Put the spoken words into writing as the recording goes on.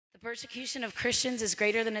persecution of Christians is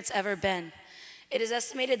greater than it's ever been. It is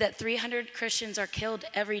estimated that 300 Christians are killed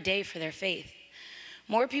every day for their faith.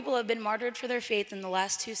 More people have been martyred for their faith in the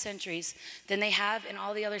last 2 centuries than they have in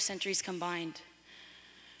all the other centuries combined.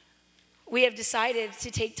 We have decided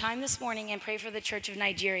to take time this morning and pray for the Church of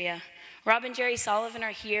Nigeria. Rob and Jerry Sullivan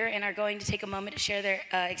are here and are going to take a moment to share their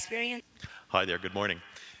experience. Hi there, good morning.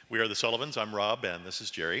 We are the Sullivans. I'm Rob and this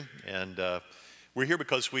is Jerry. And we're here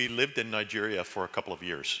because we lived in Nigeria for a couple of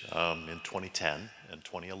years, in 2010 and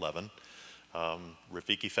 2011.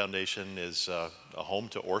 Rafiki Foundation is a home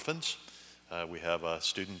to orphans. We have a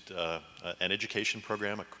student, an education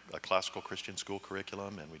program, a classical Christian school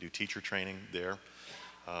curriculum, and we do teacher training there.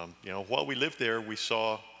 While we lived there, we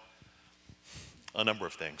saw a number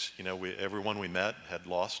of things. Everyone we met had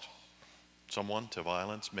lost someone to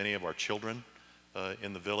violence. Many of our children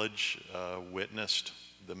in the village witnessed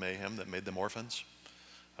the mayhem that made them orphans.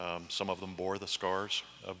 Some of them bore the scars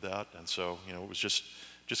of that, and so it was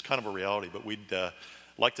just kind of a reality. But we'd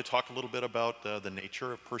like to talk a little bit about the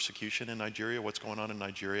nature of persecution in Nigeria, what's going on in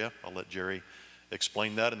Nigeria. I'll let Jerry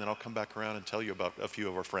explain that, and then I'll come back around and tell you about a few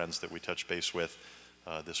of our friends that we touched base with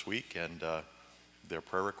this week, and their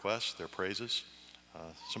prayer requests, their praises,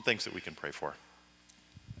 some things that we can pray for.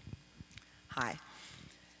 Hi.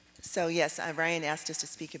 So yes, Ryan asked us to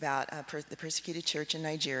speak about the persecuted church in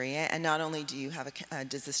Nigeria, and not only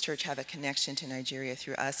does this church have a connection to Nigeria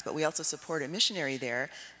through us, but we also support a missionary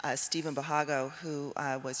there, Stephen Bahago, who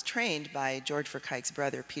was trained by George Verkuyke's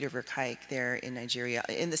brother, Peter Verkuyke, there in Nigeria,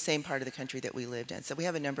 in the same part of the country that we lived in. So we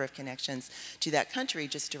have a number of connections to that country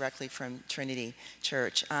just directly from Trinity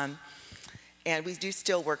Church. And we do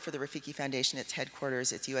still work for the Rafiki Foundation. Its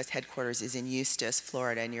headquarters, its U.S. headquarters is in Eustis,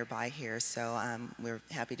 Florida, nearby here. So we're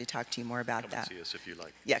happy to talk to you more about that. Come and see us if you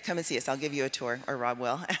like. Yeah, come and see us. I'll give you a tour, or Rob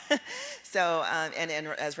will. So, and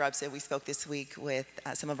as Rob said, we spoke this week with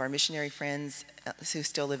some of our missionary friends who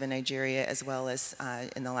still live in Nigeria, as well as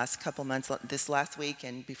in the last couple months, this last week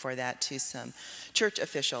and before that, to some church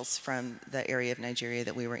officials from the area of Nigeria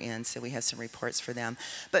that we were in. So we have some reports for them.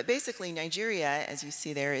 But basically, Nigeria, as you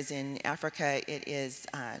see there, is in Africa. It is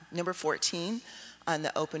number 14 on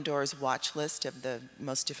the Open Doors watch list of the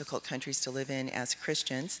most difficult countries to live in as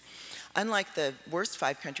Christians. Unlike the worst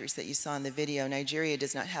 5 countries that you saw in the video, Nigeria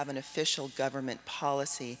does not have an official government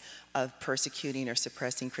policy of persecuting or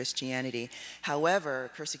suppressing Christianity.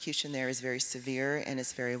 However, persecution there is very severe and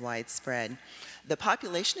is very widespread. The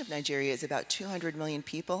population of Nigeria is about 200 million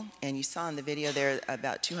people, and you saw in the video there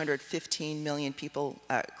about 215 million people,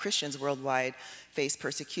 Christians worldwide, face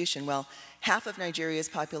persecution. Well, half of Nigeria's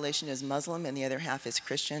population is Muslim and the other half is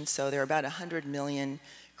Christian, so there are about 100 million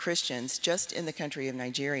Christians just in the country of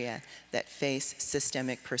Nigeria that face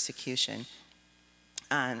systemic persecution.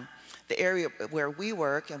 The area where we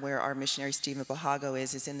work and where our missionary Stephen Bahago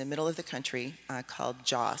is in the middle of the country called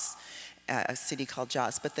Jos, a city called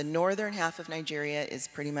Jos. But the northern half of Nigeria is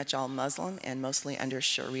pretty much all Muslim and mostly under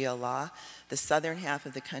Sharia law. The southern half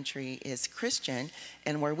of the country is Christian,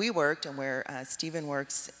 and where we worked and where Stephen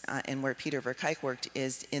works and where Peter Verkuyke worked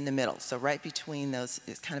is in the middle. So right between those,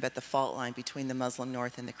 it's kind of at the fault line between the Muslim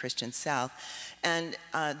north and the Christian south. And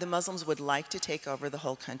the Muslims would like to take over the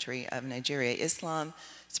whole country of Nigeria. Islam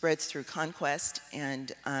spreads through conquest,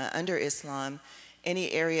 and under Islam,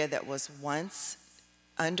 any area that was once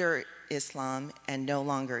under Islam and no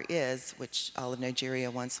longer is, which all of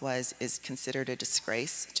Nigeria once was, is considered a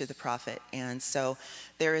disgrace to the Prophet. And so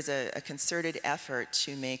there is a concerted effort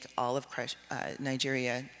to make all of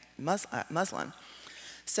Nigeria Muslim.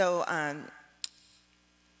 So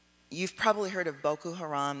you've probably heard of Boko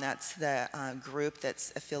Haram. That's the group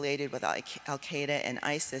that's affiliated with Al-Qaeda and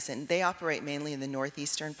ISIS, and they operate mainly in the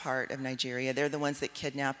northeastern part of Nigeria. They're the ones that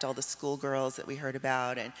kidnapped all the schoolgirls that we heard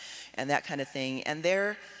about and that kind of thing. And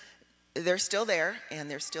they're still there, and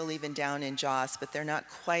they're still even down in Jos, but they're not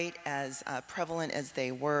quite as prevalent as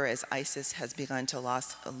they were as ISIS has begun to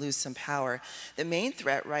lose some power. The main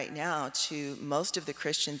threat right now to most of the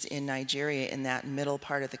Christians in Nigeria, in that middle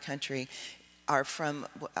part of the country, are from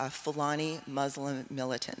Fulani Muslim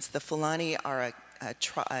militants. The Fulani are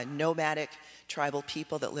a nomadic tribal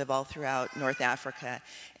people that live all throughout North Africa,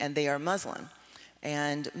 and they are Muslim.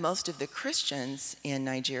 And most of the Christians in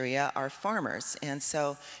Nigeria are farmers. And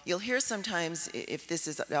so you'll hear sometimes, if this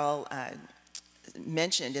is at all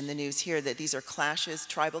mentioned in the news here, that these are clashes,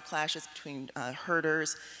 tribal clashes between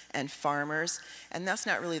herders and farmers. And that's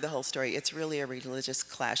not really the whole story. It's really a religious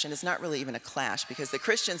clash. And it's not really even a clash, because the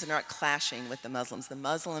Christians are not clashing with the Muslims. The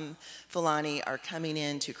Muslim Fulani are coming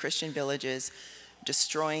into Christian villages,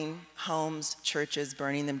 destroying homes, churches,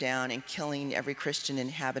 burning them down, and killing every Christian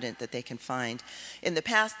inhabitant that they can find. In the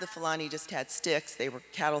past, the Fulani just had sticks. They were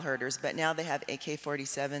cattle herders, but now they have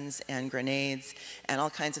AK-47s and grenades and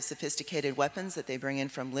all kinds of sophisticated weapons that they bring in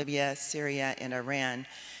from Libya, Syria, and Iran,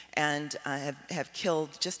 and have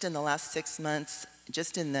killed, just in the last 6 months,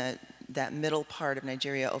 just in that middle part of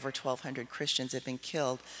Nigeria, over 1,200 Christians have been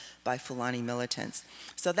killed by Fulani militants.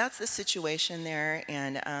 So that's the situation there,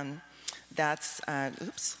 and that's,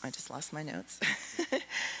 oops, I just lost my notes.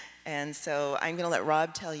 And so I'm going to let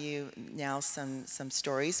Rob tell you now some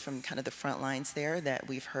stories from kind of the front lines there that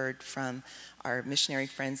we've heard from our missionary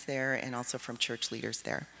friends there and also from church leaders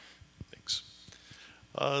there. Thanks.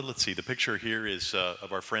 Let's see, the picture here is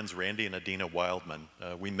of our friends Randy and Adina Wildman.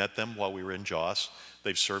 We met them while we were in Jos.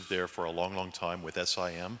 They've served there for a long, long time with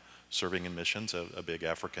SIM, Serving in Missions, a big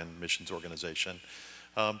African missions organization.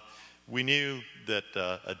 We knew that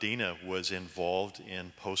Adina was involved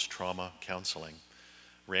in post-trauma counseling.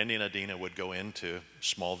 Randy and Adina would go into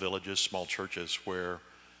small villages, small churches where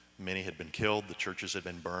many had been killed, the churches had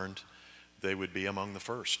been burned. They would be among the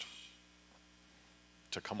first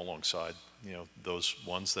to come alongside, those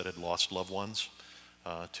ones that had lost loved ones,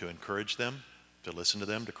 to encourage them, to listen to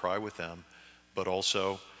them, to cry with them, but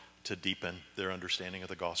also to deepen their understanding of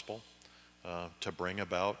the gospel, to bring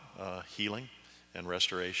about healing and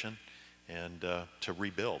restoration, and to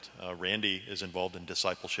rebuild. Randy is involved in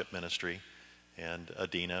discipleship ministry, and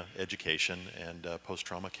Adina, education and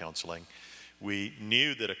post-trauma counseling. We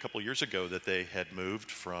knew that a couple years ago that they had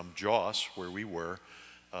moved from Jos, where we were,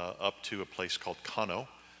 up to a place called Kano,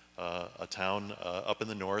 a town up in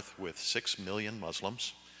the north with 6 million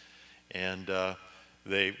Muslims. And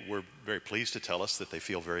they were very pleased to tell us that they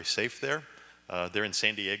feel very safe there. They're in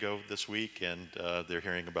San Diego this week, and they're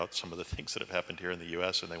hearing about some of the things that have happened here in the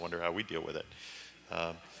U.S., and they wonder how we deal with it.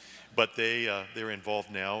 But they're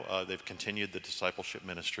involved now. They've continued the discipleship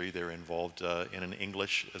ministry. They're involved in an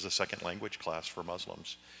English as a second language class for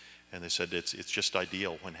Muslims. And they said it's just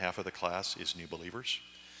ideal when half of the class is new believers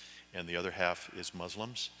and the other half is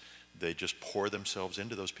Muslims. They just pour themselves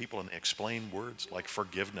into those people and they explain words like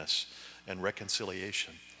forgiveness and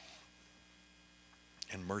reconciliation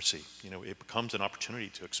and mercy. It becomes an opportunity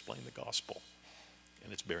to explain the gospel,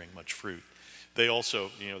 and it's bearing much fruit. They also,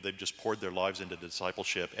 they've just poured their lives into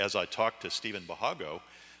discipleship. As I talked to Stephen Bahago,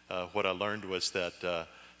 what I learned was that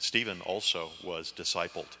Stephen also was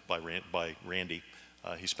discipled by Randy.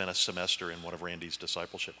 He spent a semester in one of Randy's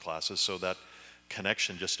discipleship classes, so that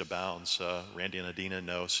connection just abounds. Randy and Adina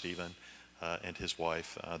know Stephen and his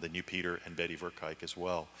wife, the new Peter and Betty Verkuyk as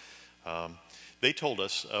well. They told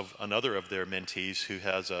us of another of their mentees who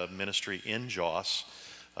has a ministry in Jos,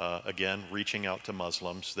 again, reaching out to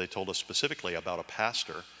Muslims. They told us specifically about a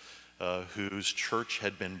pastor whose church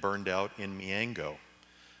had been burned out in Miango.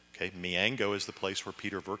 Okay, Miango is the place where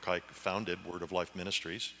Peter Verkuyk founded Word of Life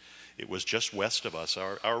Ministries. It was just west of us.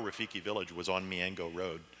 Our Rafiki village was on Miango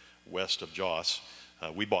Road, west of Jos.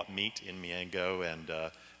 We bought meat in Miango,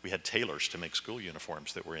 and we had tailors to make school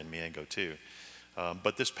uniforms that were in Miango too.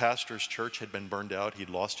 But this pastor's church had been burned out. He'd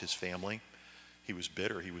lost his family. He was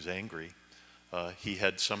bitter. He was angry. He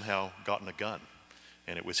had somehow gotten a gun,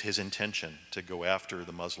 and it was his intention to go after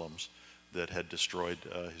the Muslims that had destroyed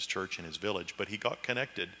his church and his village. But he got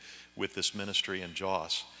connected with this ministry in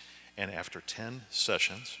Jos, and after 10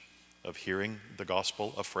 sessions of hearing the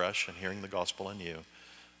gospel afresh and hearing the gospel anew,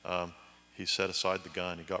 he set aside the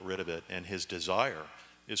gun, he got rid of it, and his desire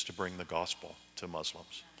is to bring the gospel to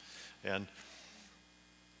Muslims. And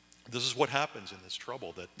this is what happens in this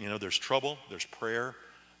trouble, that, there's trouble, there's prayer.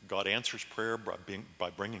 God answers prayer by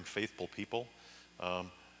bringing faithful people.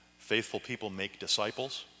 Faithful people make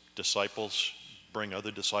disciples. Disciples bring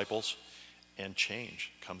other disciples, and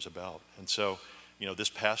change comes about. And so, this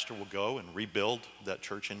pastor will go and rebuild that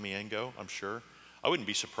church in Miango, I'm sure. I wouldn't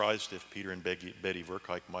be surprised if Peter and Betty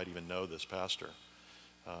Verkuyk might even know this pastor,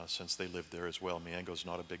 since they lived there as well. Miango's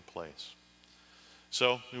not a big place.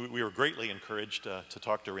 So we were greatly encouraged to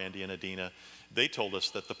talk to Randy and Adina. They told us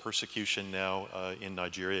that the persecution now in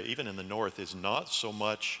Nigeria, even in the north, is not so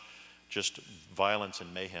much just violence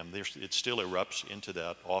and mayhem. It still erupts into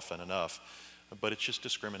that often enough, but it's just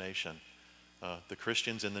discrimination. The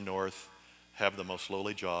Christians in the north have the most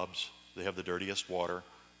lowly jobs. They have the dirtiest water.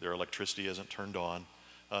 Their electricity isn't turned on.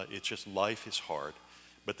 It's just, life is hard.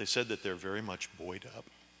 But they said that they're very much buoyed up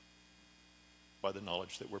by the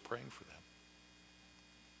knowledge that we're praying for them.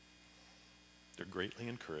 They're greatly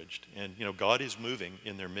encouraged. And, God is moving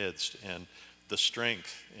in their midst, and the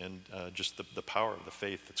strength and just the power of the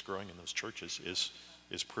faith that's growing in those churches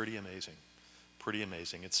is pretty amazing. Pretty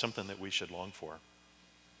amazing. It's something that we should long for.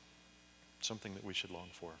 something that we should long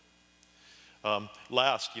for.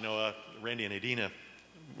 Last, Randy and Adina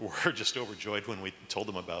were just overjoyed when we told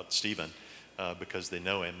them about Stephen because they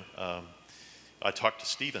know him. I talked to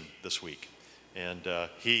Stephen this week, and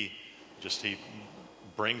he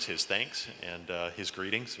brings his thanks and his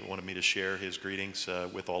greetings. He wanted me to share his greetings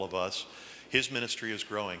with all of us. His ministry is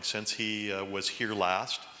growing. Since he was here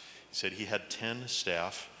last, he said he had 10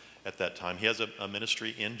 staff at that time. He has a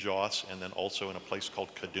ministry in Joss and then also in a place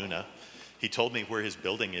called Kaduna. He told me where his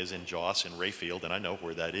building is in Joss, in Rayfield, and I know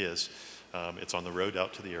where that is. It's on the road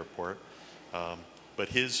out to the airport. But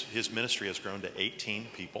his ministry has grown to 18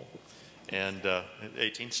 people, and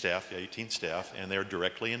 18 staff, and they're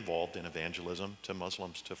directly involved in evangelism to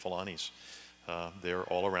Muslims, to Fulanis. They're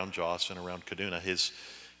all around Joss and around Kaduna.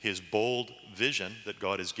 His bold vision that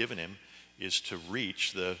God has given him is to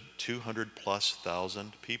reach the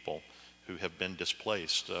 200,000+ people who have been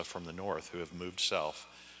displaced from the north, who have moved south.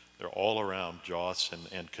 They're all around Joss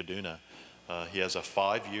and Kaduna. He has a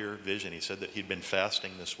 5-year vision. He said that he'd been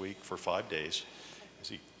fasting this week for 5 days. As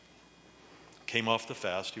he came off the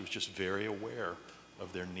fast, he was just very aware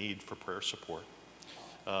of their need for prayer support.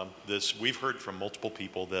 We've heard from multiple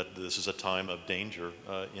people that this is a time of danger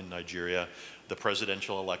in Nigeria. The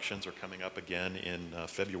presidential elections are coming up again in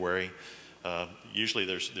February. Usually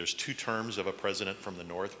there's 2 terms of a president from the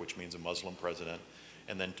north, which means a Muslim president,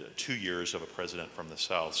 and then 2 years of a president from the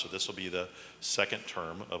south. So this will be the 2nd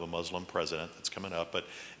term of a Muslim president that's coming up. But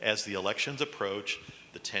as the elections approach,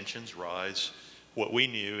 the tensions rise. What we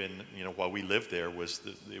knew, and while we lived there, was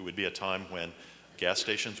that it would be a time when gas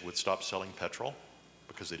stations would stop selling petrol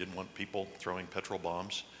because they didn't want people throwing petrol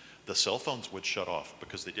bombs. The cell phones would shut off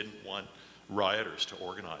because they didn't want rioters to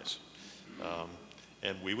organize.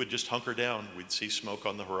 And we would just hunker down. We'd see smoke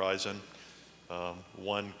on the horizon.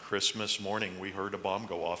 One Christmas morning, we heard a bomb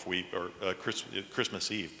go off.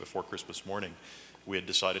 Christmas Eve, before Christmas morning, we had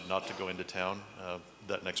decided not to go into town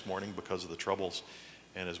that next morning because of the troubles.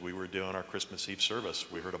 And as we were doing our Christmas Eve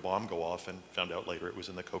service, we heard a bomb go off and found out later it was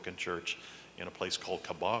in the Kokan Church in a place called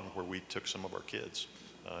Kabang, where we took some of our kids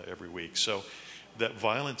every week. So that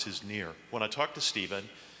violence is near. When I talked to Stephen,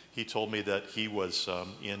 he told me that he was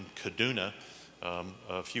in Kaduna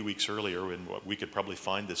a few weeks earlier, and we could probably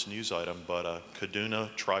find this news item, but a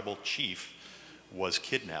Kaduna tribal chief was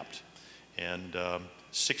kidnapped. And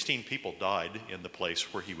 16 people died in the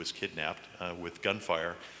place where he was kidnapped with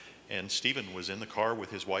gunfire. And Stephen was in the car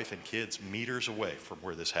with his wife and kids meters away from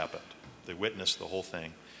where this happened. They witnessed the whole thing.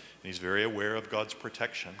 And he's very aware of God's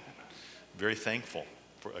protection, very thankful,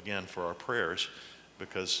 for our prayers,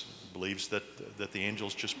 because he believes that the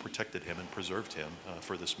angels just protected him and preserved him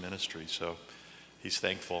for this ministry. So he's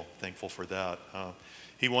thankful for that.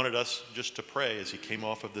 He wanted us just to pray as he came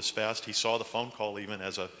off of this fast. He saw the phone call even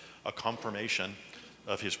as a confirmation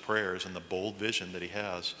of his prayers and the bold vision that he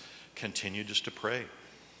has. Continue just to pray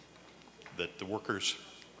that the workers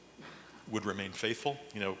would remain faithful.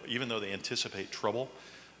 Even though they anticipate trouble,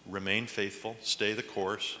 remain faithful, stay the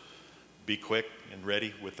course, be quick and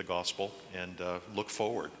ready with the gospel, and look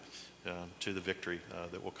forward to the victory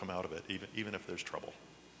that will come out of it, even if there's trouble.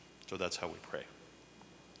 So that's how we pray.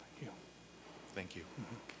 Thank you.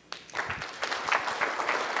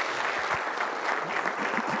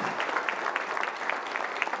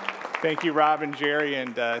 Thank you, Rob and Jerry,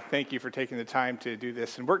 and thank you for taking the time to do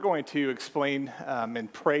this. And we're going to explain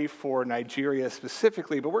and pray for Nigeria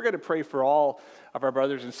specifically, but we're going to pray for all of our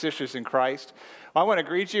brothers and sisters in Christ. I want to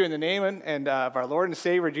greet you in the name and of our Lord and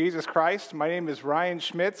Savior, Jesus Christ. My name is Ryan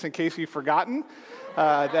Schmitz, in case you've forgotten,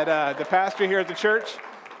 the pastor here at the church.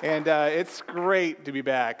 And it's great to be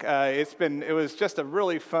back. It was just a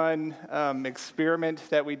really fun experiment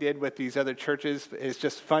that we did with these other churches. It's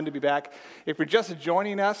just fun to be back. If you're just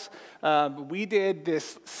joining us, we did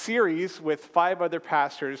this series with 5 other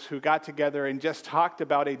pastors who got together and just talked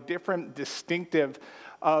about a different distinctive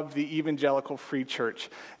of the Evangelical Free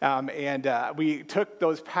Church. We took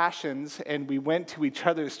those passions and we went to each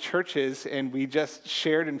other's churches and we just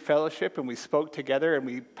shared in fellowship and we spoke together and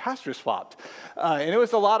we pastor swapped. And it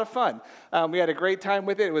was a lot of fun. We had a great time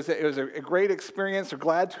with it. It was a great experience. We're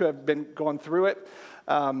glad to have been going through it.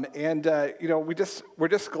 We're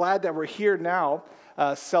just glad that we're here now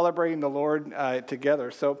celebrating the Lord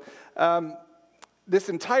together. So this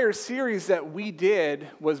entire series that we did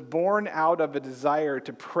was born out of a desire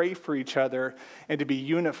to pray for each other and to be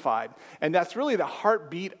unified. And that's really the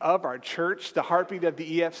heartbeat of our church, the heartbeat of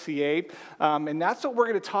the EFCA. And that's what we're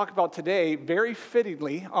going to talk about today, very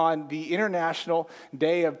fittingly, on the International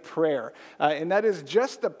Day of Prayer. And that is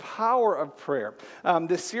just the power of prayer.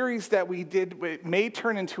 The series that we did may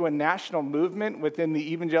turn into a national movement within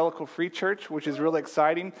the Evangelical Free Church, which is really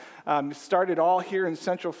exciting. It started all here in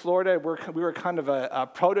Central Florida. We were kind of a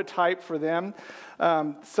prototype for them.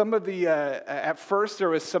 Some of the, at first there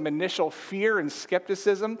was some initial fear and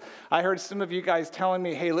skepticism. I heard some of you guys telling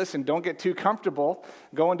me, hey, listen, don't get too comfortable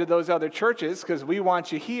going to those other churches because we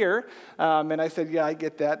want you here. And I said, yeah, I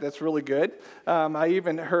get that. That's really good. I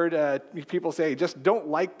even heard people say, just don't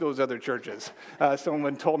like those other churches.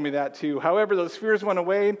 Someone told me that too. However, those fears went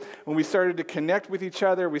away when we started to connect with each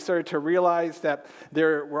other. We started to realize that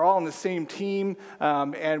we're all on the same team,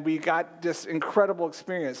 and we got this incredible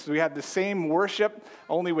experience. We had the same worship,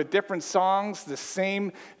 only with different songs, the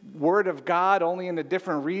same Word of God, only in a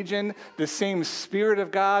different region, the same Spirit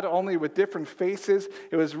of God, only with different faces.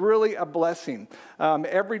 It was really a blessing.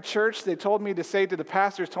 Every church, they told me to say to the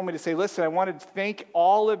pastors, told me to say, listen, I wanted to thank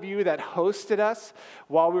all of you that hosted us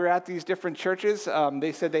while we were at these different churches.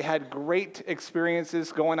 They said they had great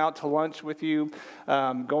experiences going out to lunch with you,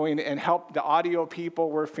 going and help. The audio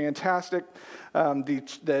people were fantastic.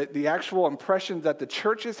 The actual impressions that the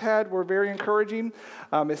churches had were very encouraging.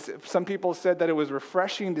 Some people said that it was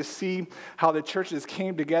refreshing to see how the churches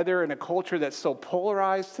came together in a culture that's so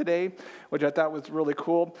polarized today, which I thought was really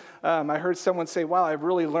cool. I heard someone say, wow, I've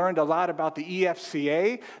really learned a lot about the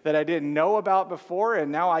EFCA that I didn't know about before,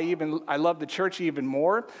 and now I love the church even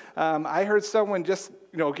more. I heard someone just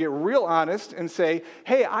get real honest and say,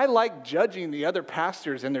 hey, I like judging the other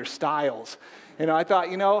pastors and their styles. I thought,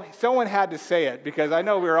 someone had to say it because I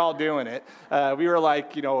know we were all doing it. We were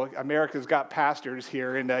like, America's Got Pastors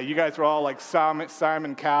here, and you guys were all like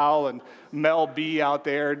Simon Cowell and Mel B out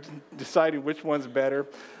there deciding which one's better.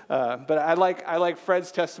 But I like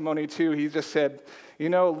Fred's testimony too. He just said,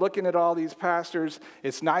 looking at all these pastors,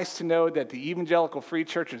 it's nice to know that the Evangelical Free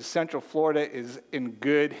Church in Central Florida is in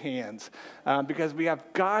good hands because we have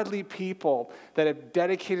godly people that have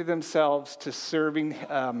dedicated themselves to serving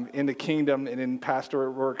in the kingdom and in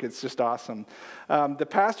pastoral work. It's just awesome. The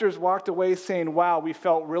pastors walked away saying, wow, we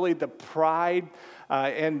felt really the pride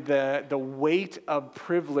and the weight of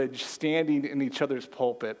privilege standing in each other's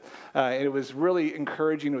pulpit. And it was really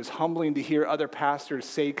encouraging. It was humbling to hear other pastors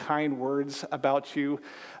say kind words about you.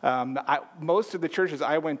 Most of the churches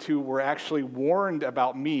I went to were actually warned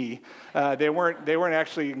about me. They weren't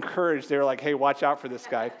actually encouraged. They were like, hey, watch out for this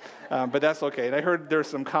guy. But that's okay. And I heard there's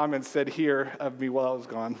some comments said here of me while I was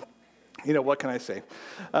gone. What can I say?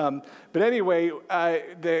 But anyway,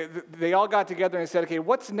 they all got together and said, okay,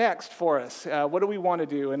 what's next for us? What do we want to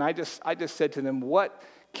do? And I just said to them, what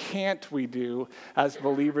can't we do as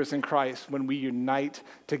believers in Christ when we unite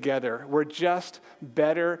together? We're just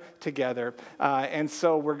better together. And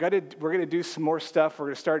so we're gonna do some more stuff. We're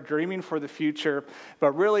going to start dreaming for the future.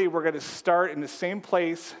 But really, we're going to start in the same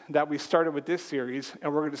place that we started with this series,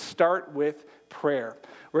 and we're going to start with prayer.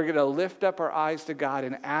 We're going to lift up our eyes to God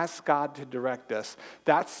and ask God to direct us.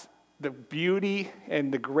 That's the beauty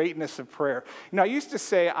and the greatness of prayer. I used to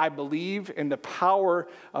say I believe in the power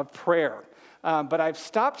of prayer. But I've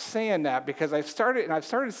stopped saying that because I've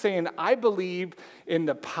started saying I believe in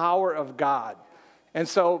the power of God. And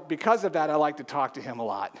so because of that, I like to talk to him a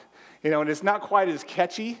lot. And it's not quite as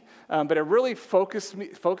catchy, but it really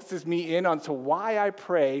focuses me in on to why I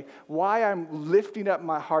pray, why I'm lifting up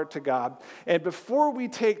my heart to God. And before we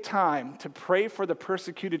take time to pray for the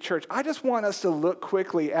persecuted church, I just want us to look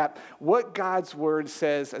quickly at what God's word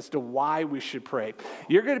says as to why we should pray.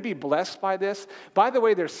 You're going to be blessed by this. By the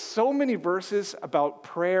way, there's so many verses about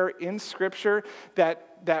prayer in Scripture that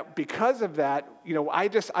because of that,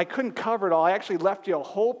 I couldn't cover it all. I actually left you a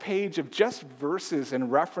whole page of just verses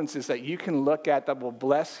and references that you can look at that will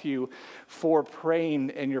bless you for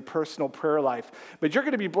praying in your personal prayer life. But you're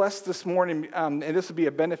going to be blessed this morning, and this will be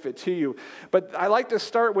a benefit to you. But I like to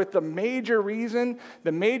start with the major reason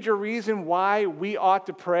why we ought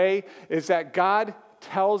to pray is that God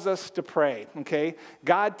tells us to pray, okay?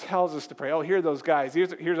 God tells us to pray. Oh, here are those guys.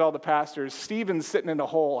 Here's all the pastors. Stephen's sitting in a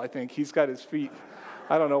hole, I think. He's got his feet.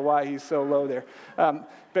 I don't know why he's so low there.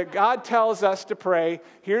 But God tells us to pray.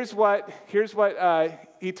 Here's what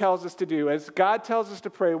he tells us to do. As God tells us to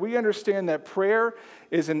pray, we understand that prayer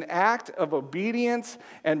is an act of obedience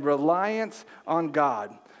and reliance on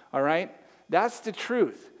God, all right? That's the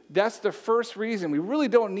truth. That's the first reason. We really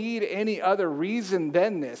don't need any other reason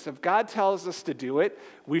than this. If God tells us to do it,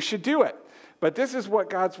 we should do it. But this is what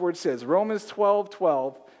God's word says. Romans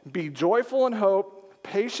 12:12. Be joyful in hope,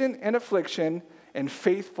 patient in affliction, and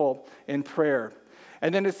faithful in prayer.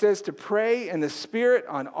 And then it says to pray in the Spirit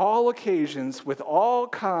on all occasions with all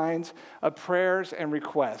kinds of prayers and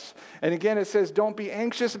requests. And again, it says don't be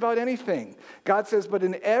anxious about anything. God says, but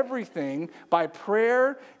in everything, by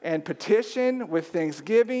prayer and petition with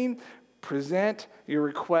thanksgiving, present your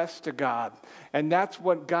requests to God. And that's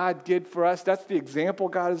what God did for us. That's the example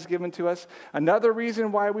God has given to us. Another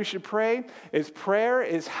reason why we should pray is prayer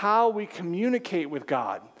is how we communicate with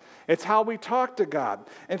God. It's how we talk to God.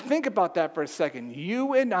 And think about that for a second.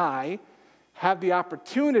 You and I have the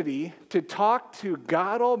opportunity to talk to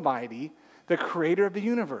God Almighty, the creator of the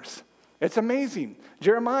universe. It's amazing.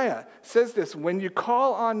 Jeremiah says this, when you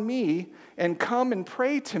call on me and come and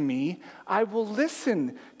pray to me, I will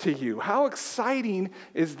listen to you. How exciting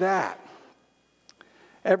is that?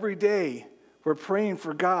 Every day, we're praying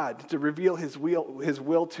for God to reveal his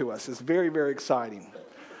will to us. It's very, very exciting.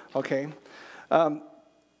 Okay?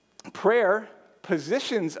 Prayer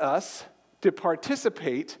positions us to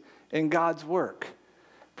participate in God's work.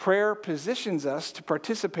 Prayer positions us to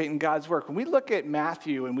participate in God's work. When we look at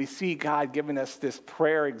Matthew and we see God giving us this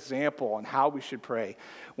prayer example on how we should pray,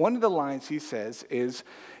 one of the lines he says is,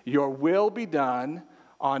 your will be done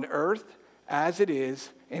on earth as it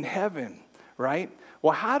is in heaven, right?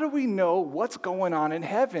 Well, how do we know what's going on in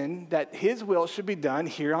heaven that his will should be done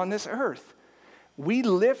here on this earth? We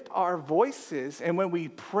lift our voices, and when we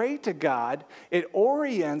pray to God, it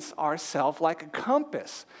orients ourselves like a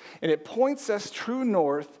compass, and it points us true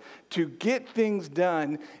north to get things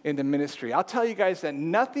done in the ministry. I'll tell you guys that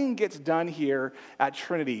nothing gets done here at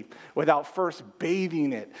Trinity without first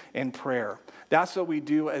bathing it in prayer. That's what we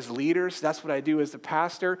do as leaders. That's what I do as the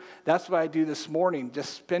pastor. That's what I do this morning,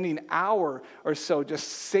 just spending an hour or so just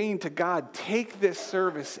saying to God, take this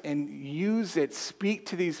service and use it. Speak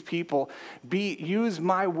to these people. Use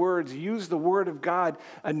my words. Use the word of God.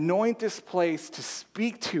 Anoint this place to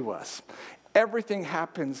speak to us. Everything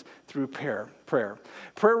happens through prayer. Prayer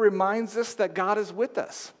reminds us that God is with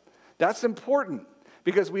us. That's important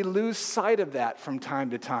because we lose sight of that from time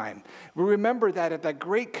to time. We remember that at that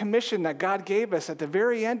great commission that God gave us, at the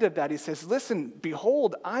very end of that, he says, listen,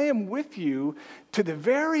 behold, I am with you to the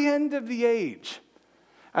very end of the age.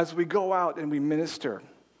 As we go out and we minister,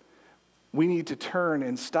 we need to turn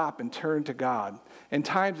and stop and turn to God. In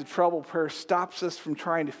times of trouble, prayer stops us from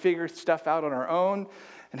trying to figure stuff out on our own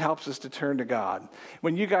and helps us to turn to God.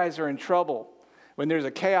 When you guys are in trouble, when there's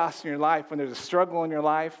a chaos in your life, when there's a struggle in your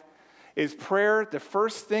life, is prayer the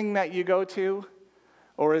first thing that you go to,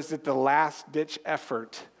 or is it the last-ditch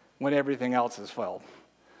effort when everything else has failed?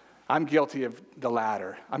 I'm guilty of the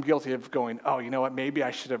latter. I'm guilty of going, oh, you know what, maybe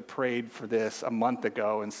I should have prayed for this a month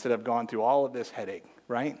ago instead of gone through all of this headache,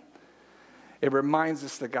 right? It reminds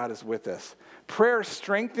us that God is with us. Prayer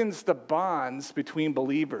strengthens the bonds between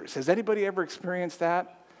believers. Has anybody ever experienced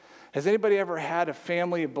that? Has anybody ever had a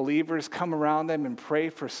family of believers come around them and pray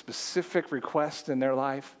for specific requests in their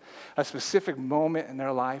life, a specific moment in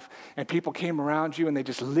their life, and people came around you and they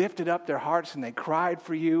just lifted up their hearts and they cried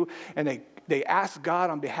for you and they asked God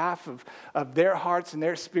on behalf of their hearts and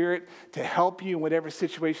their spirit to help you in whatever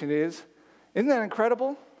situation it is? Isn't that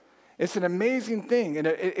incredible? It's an amazing thing, and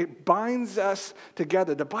it binds us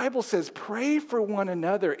together. The Bible says, pray for one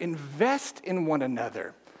another, invest in one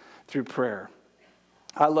another through prayer.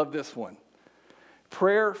 I love this one.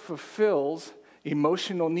 Prayer fulfills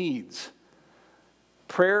emotional needs.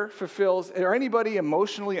 Prayer fulfills. Are anybody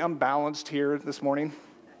emotionally unbalanced here this morning?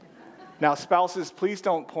 Now, spouses, please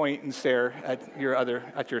don't point and stare at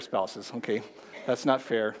your spouses. Okay, that's not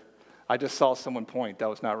fair. I just saw someone point. That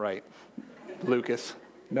was not right. Lucas,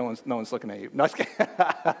 no one's looking at you. No,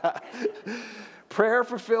 prayer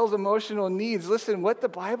fulfills emotional needs. Listen, what the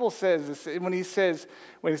Bible says is when it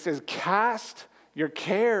says, cast your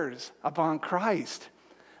cares upon Christ.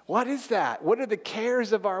 What is that? What are the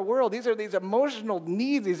cares of our world? These are these emotional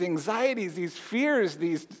needs, these anxieties, these fears,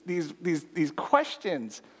 these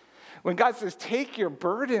questions. When God says, take your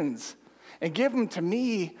burdens and give them to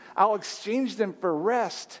me, I'll exchange them for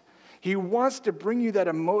rest. He wants to bring you that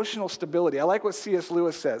emotional stability. I like what C.S.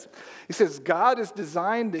 Lewis says. He says, God has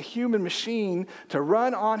designed the human machine to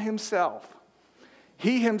run on himself.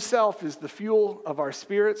 He himself is the fuel of our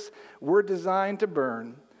spirits. We're designed to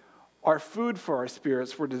burn. Our food for our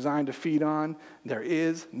spirits we're designed to feed on. There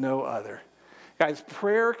is no other. Guys,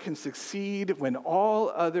 prayer can succeed when all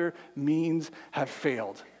other means have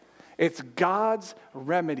failed. It's God's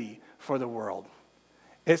remedy for the world.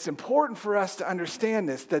 It's important for us to understand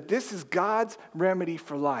this, that this is God's remedy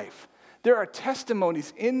for life. There are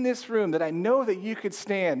testimonies in this room that I know that you could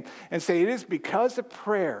stand and say, it is because of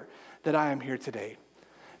prayer that I am here today.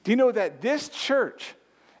 Do you know that this church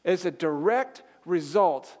is a direct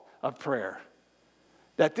result of prayer?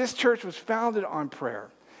 That this church was founded on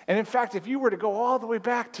prayer. And in fact, if you were to go all the way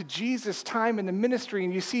back to Jesus' time in the ministry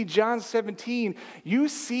and you see John 17, you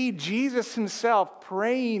see Jesus himself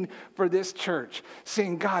praying for this church,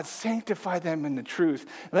 saying, God, sanctify them in the truth.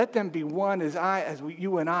 Let them be one as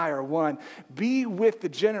you and I are one. Be with the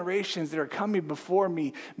generations that are coming before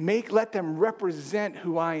me. Let them represent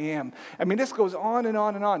who I am. I mean, this goes on and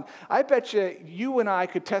on and on. I bet you and I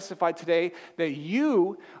could testify today that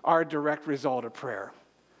you are a direct result of prayer.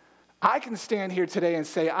 I can stand here today and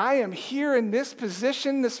say, I am here in this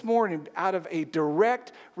position this morning out of a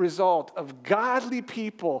direct result of godly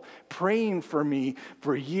people praying for me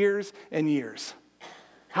for years and years.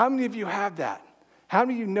 How many of you have that? How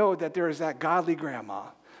many of you know that there is that godly grandma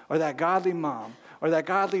or that godly mom or that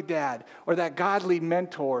godly dad or that godly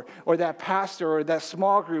mentor or that pastor or that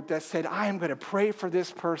small group that said, I am going to pray for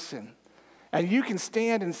this person? And you can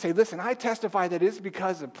stand and say, listen, I testify that it's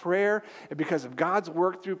because of prayer and because of God's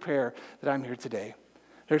work through prayer that I'm here today.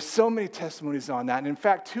 There's so many testimonies on that. And in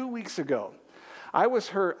fact, 2 weeks ago, I was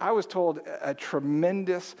told a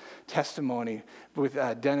tremendous testimony with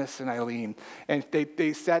Dennis and Eileen. And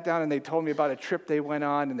they sat down and they told me about a trip they went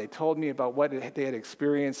on, and they told me about what they had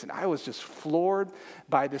experienced. And I was just floored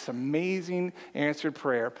by this amazing answered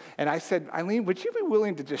prayer. And I said, Eileen, would you be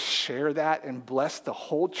willing to just share that and bless the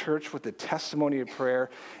whole church with the testimony of prayer?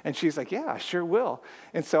 And she's like, yeah, I sure will.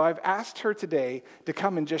 And so I've asked her today to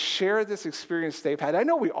come and just share this experience they've had. I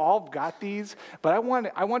know we all got these, but I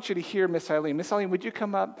want you to hear Miss Eileen. Miss Eileen, would you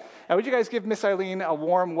come up? And would you guys give Miss Eileen a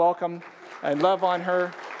warm welcome and love on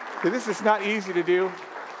her? Because this is not easy to do.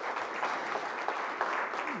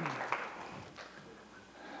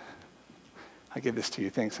 I give this to you.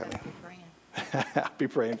 Thanks, Eileen. I'll be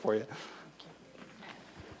praying for you.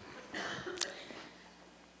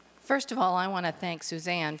 First of all, I want to thank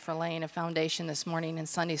Suzanne for laying a foundation this morning in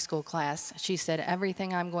Sunday school class. She said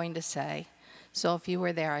everything I'm going to say. So if you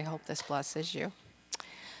were there, I hope this blesses you.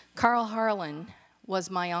 Carl Harlan was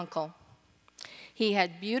my uncle. He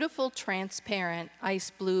had beautiful, transparent,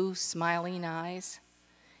 ice blue, smiling eyes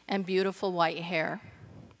and beautiful white hair.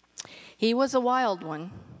 He was a wild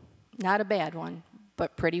one, not a bad one,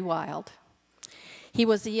 but pretty wild. He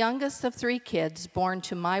was the youngest of 3 kids born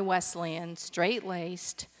to my Wesleyan,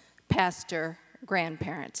 straight-laced, pastor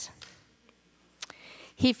grandparents.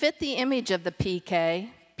 He fit the image of the PK,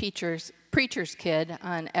 preacher's kid,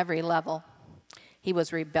 on every level. He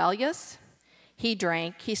was rebellious, he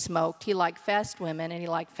drank, he smoked, he liked fast women, and he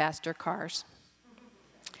liked faster cars.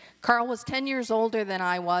 Carl was 10 years older than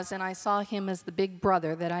I was, and I saw him as the big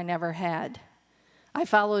brother that I never had. I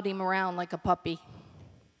followed him around like a puppy.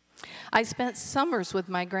 I spent summers with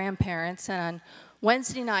my grandparents, and on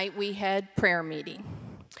Wednesday night we had prayer meeting.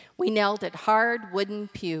 We knelt at hard wooden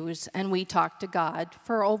pews, and we talked to God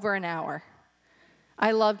for over an hour.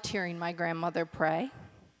 I loved hearing my grandmother pray.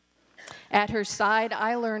 At her side,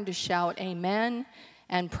 I learned to shout amen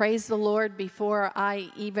and praise the Lord before I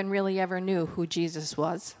even really ever knew who Jesus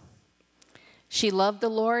was. She loved the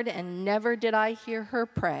Lord, and never did I hear her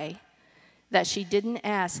pray that she didn't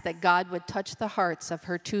ask that God would touch the hearts of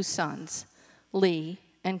her 2 sons, Lee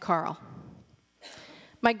and Carl.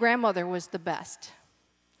 My grandmother was the best.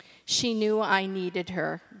 She knew I needed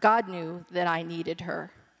her. God knew that I needed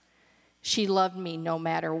her. She loved me no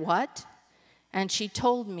matter what, and she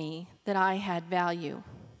told me that I had value.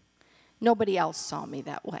 Nobody else saw me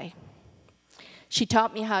that way. She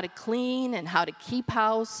taught me how to clean and how to keep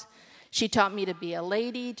house. She taught me to be a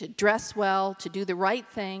lady, to dress well, to do the right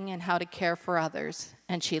thing, and how to care for others,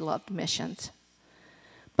 and she loved missions.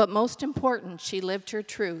 But most important, she lived her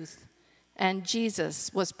truth, and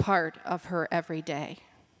Jesus was part of her every day.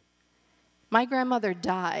 My grandmother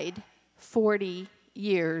died 40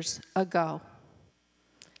 years ago.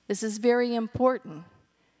 This is very important.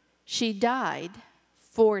 She died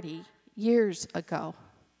 40 years ago.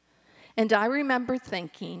 And I remember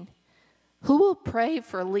thinking, who will pray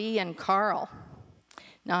for Lee and Carl?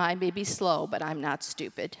 Now, I may be slow, but I'm not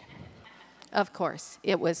stupid. Of course,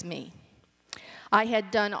 it was me. I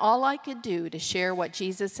had done all I could do to share what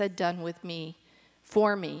Jesus had done with me,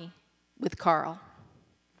 for me, with Carl.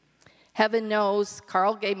 Heaven knows,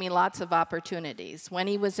 Carl gave me lots of opportunities. When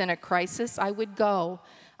he was in a crisis, I would go.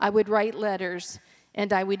 I would write letters,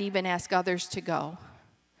 and I would even ask others to go.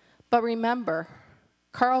 But remember,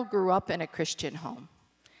 Carl grew up in a Christian home.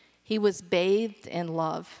 He was bathed in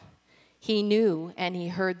love. He knew and he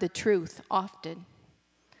heard the truth often.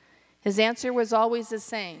 His answer was always the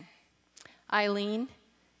same. Eileen,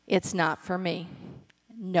 it's not for me.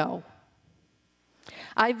 No.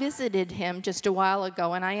 I visited him just a while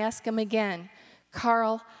ago, and I asked him again,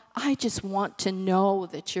 Carl, I just want to know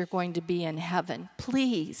that you're going to be in heaven.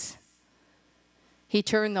 Please. He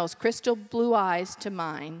turned those crystal blue eyes to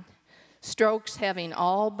mine, strokes having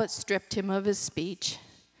all but stripped him of his speech,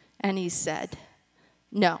 and he said,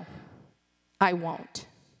 no, I won't.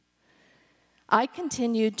 I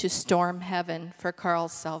continued to storm heaven for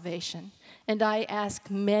Carl's salvation, and I ask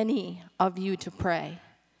many of you to pray.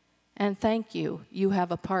 And thank you, you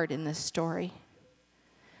have a part in this story.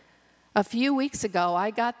 A few weeks ago,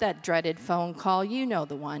 I got that dreaded phone call. You know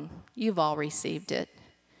the one. You've all received it.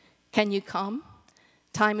 Can you come?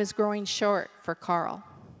 Time is growing short for Carl.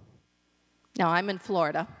 Now, I'm in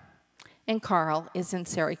Florida, and Carl is in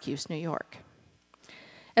Syracuse, New York.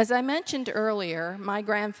 As I mentioned earlier, my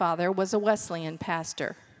grandfather was a Wesleyan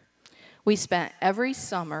pastor. We spent every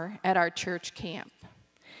summer at our church camp.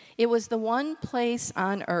 It was the one place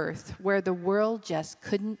on earth where the world just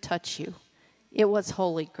couldn't touch you. It was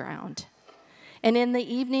holy ground. And in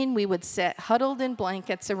the evening, we would sit huddled in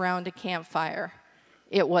blankets around a campfire.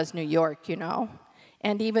 It was New York, you know.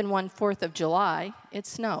 And even one 4th of July, it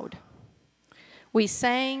snowed. We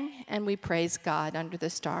sang and we praised God under the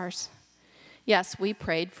stars. Yes, we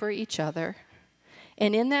prayed for each other.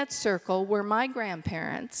 And in that circle were my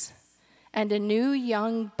grandparents and a new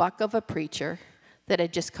young buck of a preacher that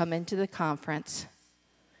had just come into the conference,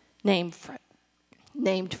 named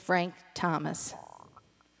Frank Thomas.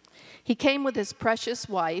 He came with his precious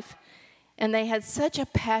wife, and they had such a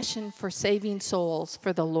passion for saving souls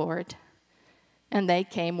for the Lord. And they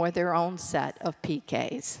came with their own set of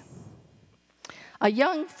PKs. A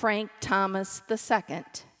young Frank Thomas II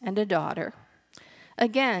and a daughter.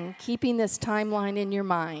 Again, keeping this timeline in your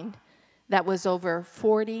mind, that was over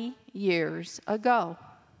 40 years ago.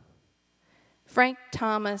 Frank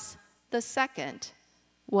Thomas II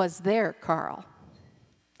was their Carl.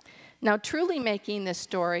 Now, truly making this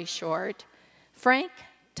story short, Frank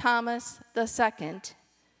Thomas II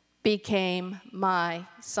became my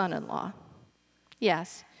son-in-law.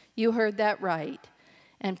 Yes, you heard that right.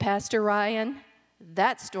 And Pastor Ryan,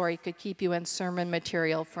 that story could keep you in sermon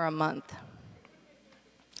material for a month.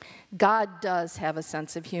 God does have a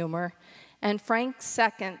sense of humor, and Frank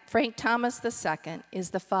Thomas II is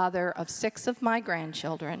the father of 6 of my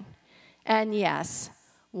grandchildren. And yes,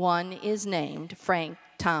 one is named Frank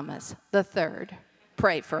Thomas III.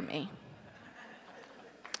 Pray for me.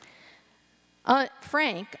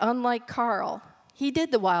 Frank, unlike Carl, he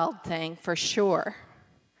did the wild thing for sure,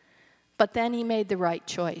 but then he made the right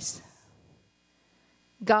choice.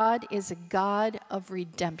 God is a God of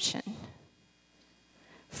redemption.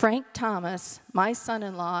 Frank Thomas, my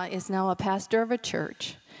son-in-law, is now a pastor of a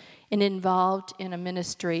church and involved in a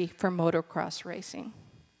ministry for motocross racing.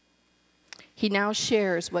 He now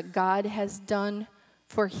shares what God has done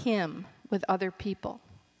for him with other people.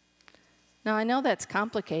 Now, I know that's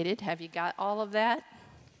complicated. Have you got all of that?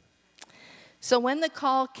 So when the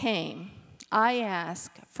call came, I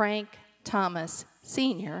asked Frank Thomas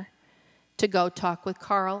Sr. to go talk with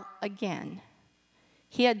Carl again.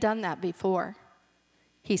 He had done that before.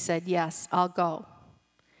 He said, yes, I'll go.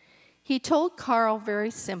 He told Carl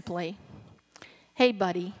very simply, hey,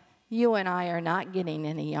 buddy, you and I are not getting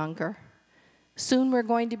any younger. Soon we're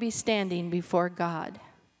going to be standing before God.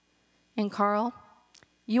 And Carl,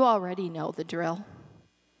 you already know the drill.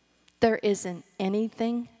 There isn't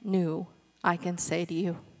anything new I can say to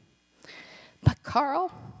you. But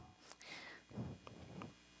Carl,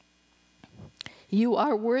 you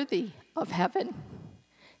are worthy of heaven.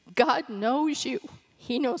 God knows you.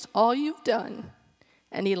 He knows all you've done,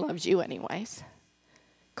 and he loves you anyways.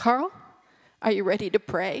 Carl, are you ready to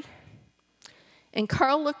pray? And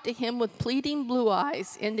Carl looked at him with pleading blue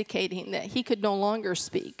eyes, indicating that he could no longer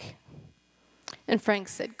speak. And Frank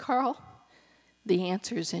said, Carl, the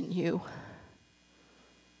answer's in you.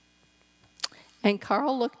 And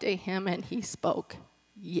Carl looked at him and he spoke,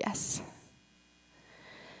 yes.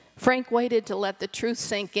 Frank waited to let the truth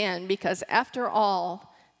sink in because after all,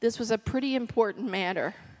 this was a pretty important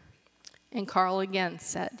matter. And Carl again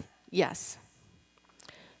said, yes.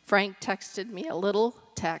 Frank texted me a little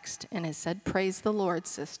text and it said, praise the Lord,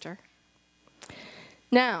 sister.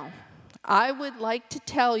 Now, I would like to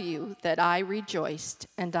tell you that I rejoiced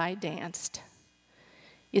and I danced.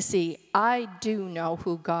 You see, I do know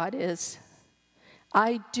who God is.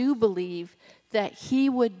 I do believe that he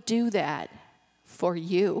would do that for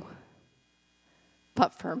you.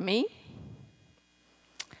 But for me,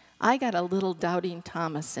 I got a little doubting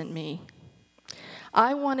Thomas in me.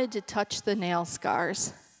 I wanted to touch the nail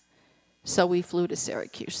scars, so we flew to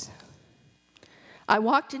Syracuse. I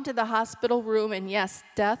walked into the hospital room, and yes,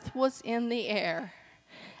 death was in the air.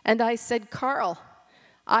 And I said, Carl,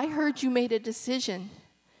 I heard you made a decision.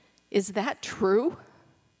 Is that true?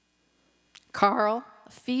 Carl,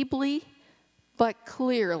 feebly but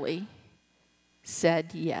clearly,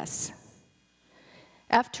 said yes.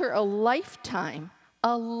 After a lifetime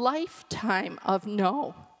of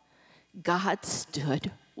no, God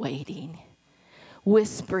stood waiting,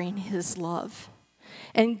 whispering his love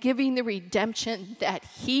and giving the redemption that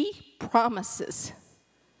he promises.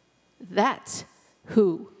 That's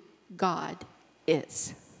who God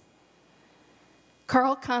is.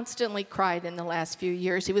 Carl constantly cried in the last few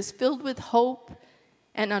years. He was filled with hope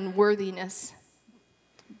and unworthiness.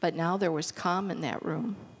 But now there was calm in that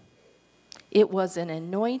room. It was an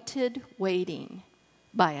anointed waiting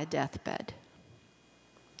by a deathbed.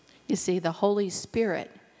 You see, the Holy Spirit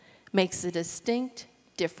makes a distinct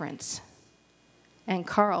difference. And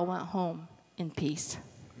Carl went home in peace.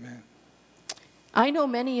 Amen. I know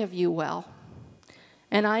many of you well,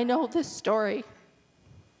 and I know this story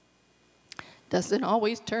doesn't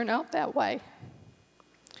always turn out that way.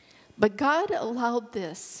 But God allowed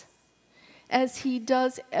this, as he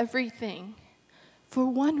does everything, for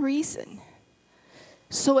one reason.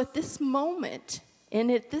 So at this moment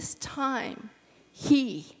and at this time,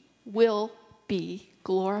 he will be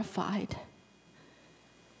glorified.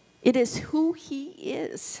 It is who he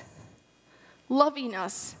is, loving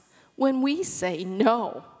us when we say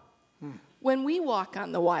no, when we walk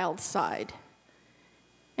on the wild side.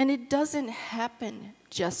 And it doesn't happen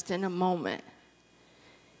just in a moment.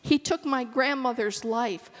 He took my grandmother's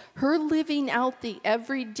life, her living out the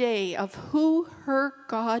everyday of who her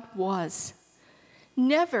God was,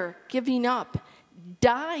 never giving up,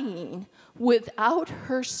 dying without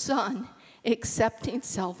her son accepting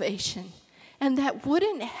salvation. And that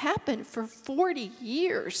wouldn't happen for 40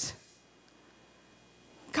 years.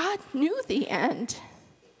 God knew the end.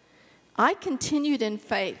 I continued in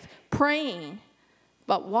faith, praying,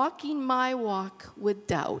 but walking my walk with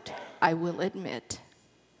doubt, I will admit.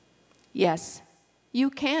 Yes,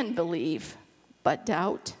 you can believe, but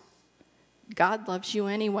doubt. God loves you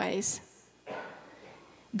anyways.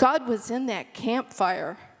 God was in that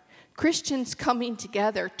campfire, Christians coming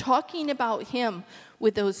together, talking about him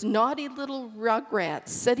with those naughty little rugrats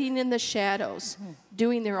sitting in the shadows,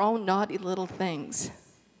 doing their own naughty little things.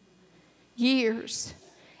 Years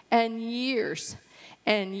and years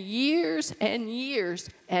and years and years,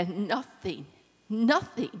 and nothing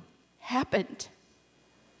happened.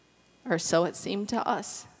 Or so it seemed to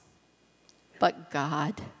us. But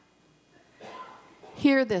God,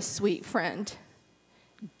 hear this, sweet friend.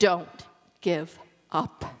 Don't give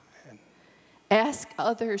up. Ask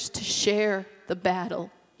others to share the battle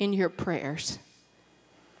in your prayers.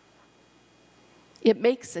 It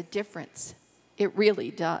makes a difference. It really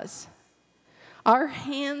does. Our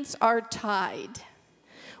hands are tied.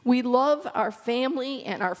 We love our family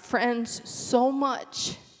and our friends so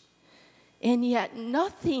much, and yet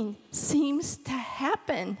nothing seems to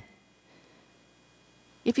happen.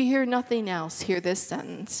 If you hear nothing else, hear this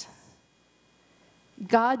sentence.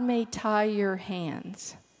 God may tie your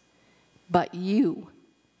hands, but you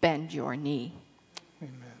bend your knee.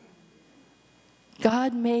 Amen.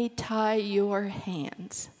 God may tie your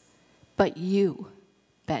hands, but you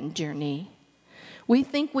bend your knee. We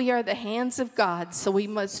think we are the hands of God, so we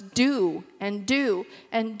must do and do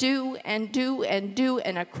and do and do and do,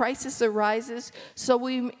 and a crisis arises, so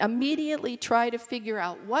we immediately try to figure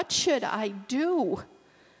out, what should I do?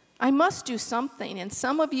 I must do something, and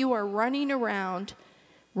some of you are running around,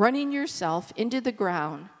 running yourself into the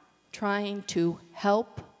ground, trying to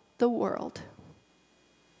help the world.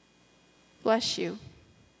 Bless you.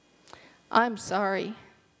 I'm sorry,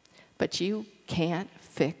 but you can't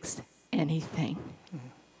fix anything.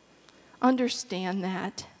 Understand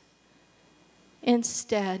that.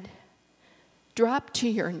 Instead, drop to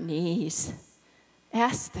your knees.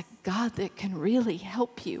 Ask the God that can really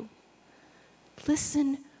help you.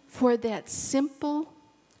 Listen for that simple,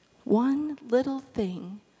 one little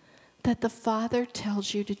thing that the Father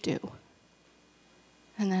tells you to do.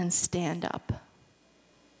 And then stand up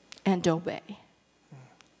and obey.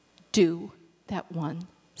 Do that one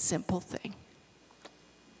simple thing.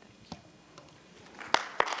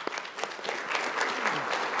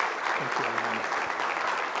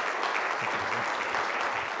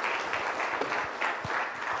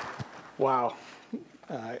 Wow.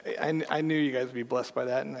 I knew you guys would be blessed by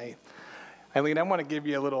that. And Eileen, I want to give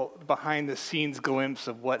you a little behind-the-scenes glimpse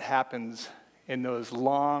of what happens in those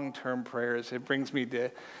long-term prayers. It brings me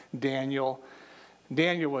to Daniel.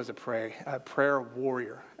 Daniel was a prayer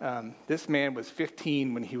warrior. This man was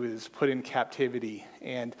 15 when he was put in captivity,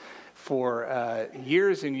 and for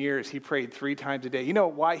years and years he prayed 3 times a day. You know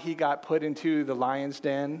why he got put into the lion's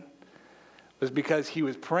den? It was because he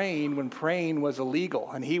was praying when praying was illegal,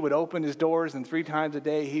 and he would open his doors, and 3 times a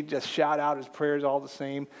day he'd just shout out his prayers all the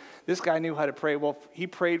same. This guy knew how to pray. Well, he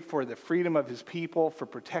prayed for the freedom of his people, for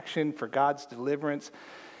protection, for God's deliverance.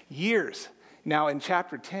 Years. Now in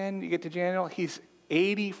chapter 10, you get to Daniel, he's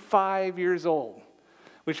 85 years old,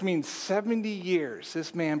 which means 70 years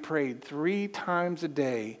this man prayed 3 times a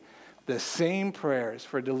day the same prayers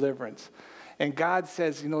for deliverance. And God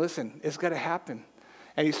says, listen, it's got to happen.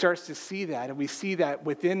 And he starts to see that, and we see that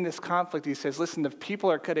within this conflict. He says, listen, the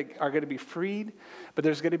people are going to be freed, but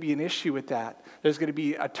there's going to be an issue with that. There's going to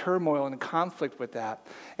be a turmoil and a conflict with that.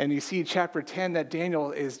 And you see in chapter 10 that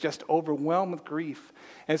Daniel is just overwhelmed with grief.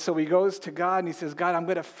 And so he goes to God, and he says, God, I'm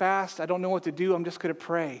going to fast. I don't know what to do. I'm just going to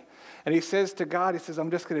pray. And he says to God,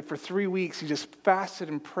 I'm just going to, for 3 weeks, he just fasted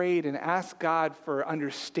and prayed and asked God for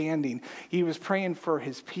understanding. He was praying for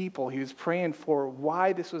his people. He was praying for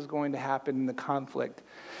why this was going to happen in the conflict.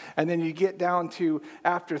 And then you get down to,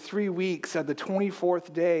 after 3 weeks, at the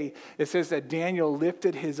 24th day, it says that Daniel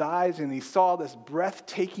lifted his eyes and he saw this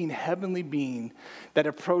breathtaking heavenly being that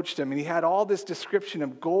approached him. And he had all this description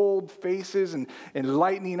of gold faces and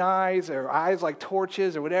lightning eyes, or eyes like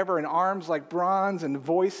torches or whatever, and arms like bronze, and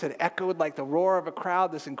voice that echoed like the roar of a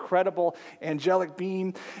crowd, this incredible angelic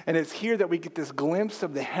being. And it's here that we get this glimpse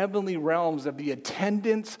of the heavenly realms, of the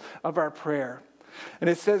attendance of our prayer. And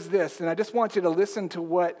it says this, and I just want you to listen to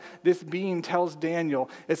what this being tells Daniel.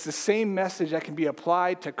 It's the same message that can be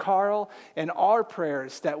applied to Carl and our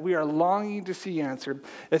prayers that we are longing to see answered.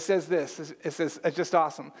 It says this, it's just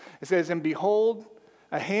awesome. It says, and behold,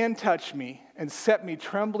 a hand touched me and set me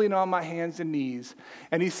trembling on my hands and knees.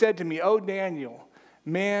 And he said to me, O Daniel,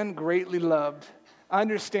 man greatly loved,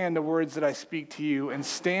 understand the words that I speak to you and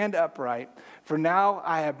stand upright, for now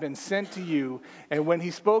I have been sent to you. And when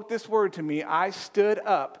he spoke this word to me, I stood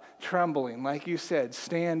up trembling. Like you said,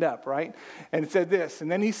 stand up, right? And it said this,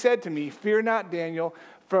 and then he said to me, fear not, Daniel,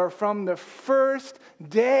 for from the first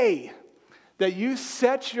day that you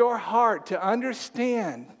set your heart to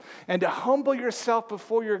understand and to humble yourself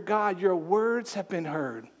before your God, your words have been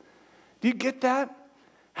heard. Do you get that?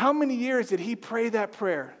 How many years did he pray that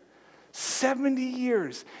prayer? 70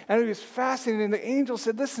 years. And it was fascinating. And the angel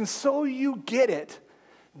said, listen, so you get it.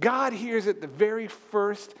 God hears it the very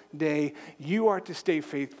first day. You are to stay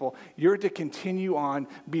faithful. You're to continue on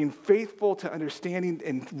being faithful to understanding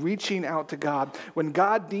and reaching out to God. When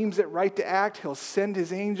God deems it right to act, he'll send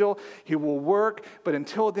his angel. He will work. But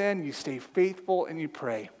until then, you stay faithful and you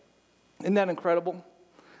pray. Isn't that incredible?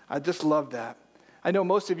 I just love that. I know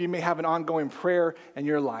most of you may have an ongoing prayer in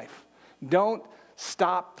your life. Don't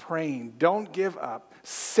stop praying. Don't give up.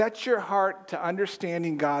 Set your heart to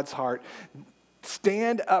understanding God's heart.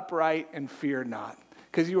 Stand upright and fear not,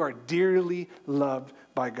 because you are dearly loved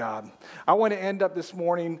by God. I want to end up this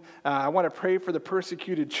morning. I want to pray for the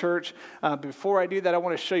persecuted church. Before I do that, I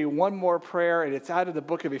want to show you one more prayer, and it's out of the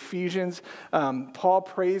book of Ephesians. Paul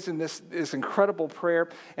prays in this incredible prayer.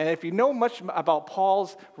 And if you know much about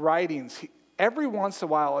Paul's writings, every once in a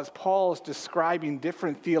while, as Paul is describing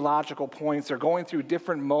different theological points or going through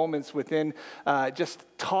different moments within just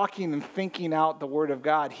talking and thinking out the Word of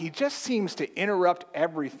God, he just seems to interrupt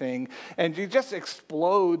everything, and he just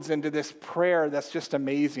explodes into this prayer that's just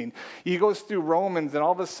amazing. He goes through Romans, and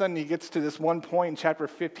all of a sudden he gets to this one point in chapter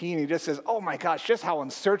 15. He just says, oh my gosh, just how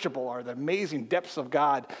unsearchable are the amazing depths of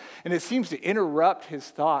God. And it seems to interrupt his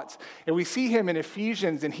thoughts. And we see him in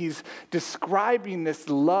Ephesians, and he's describing this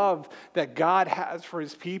love that God has for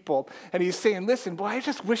his people. And he's saying, listen, boy, I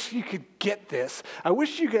just wish you could get this. I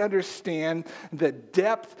wish you could understand the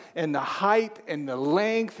depth and the height and the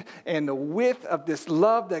length and the width of this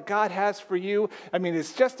love that God has for you. I mean,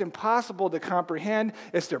 it's just impossible to comprehend.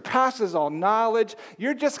 It surpasses all knowledge.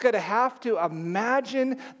 You're just going to have to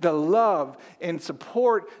imagine the love and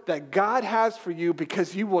support that God has for you,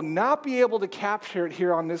 because you will not be able to capture it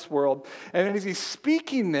here on this world. And as he's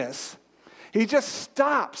speaking this, he just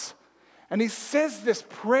stops and he says this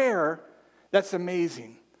prayer that's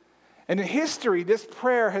amazing. And in history, this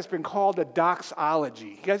prayer has been called a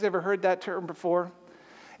doxology. You guys ever heard that term before?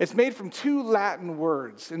 It's made from 2 Latin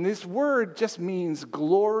words, and this word just means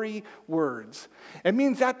glory words. It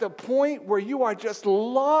means at the point where you are just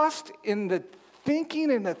lost in the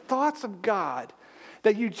thinking and the thoughts of God,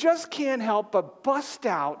 that you just can't help but bust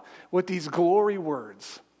out with these glory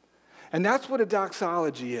words. And that's what a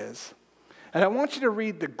doxology is. And I want you to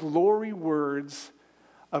read the glory words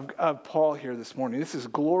of Paul here this morning. This is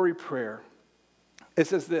glory prayer. It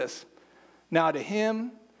says this, now to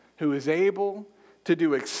him who is able to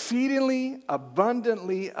do exceedingly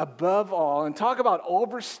abundantly above all, and talk about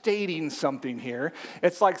overstating something here.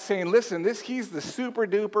 It's like saying, listen, he's the super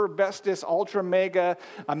duper, bestest, ultra mega,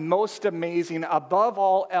 most amazing, above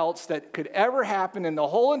all else that could ever happen in the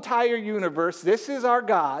whole entire universe. This is our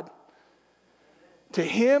God. To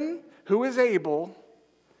him who is able,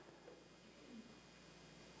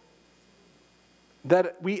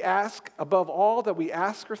 that we ask above all that we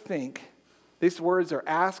ask or think. These words are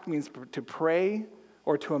ask means to pray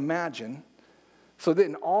or to imagine. So that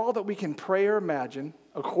in all that we can pray or imagine,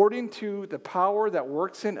 according to the power that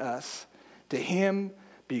works in us, to him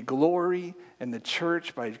be glory in the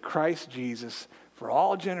church by Christ Jesus for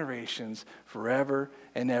all generations, forever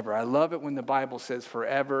and ever. I love it when the Bible says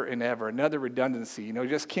forever and ever. Another redundancy. You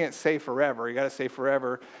just can't say forever. You got to say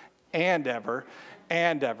forever and ever.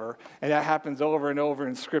 And ever. And that happens over and over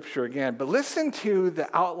in Scripture again. But listen to the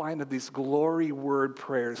outline of these glory word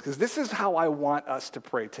prayers, because this is how I want us to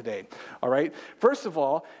pray today. All right? First of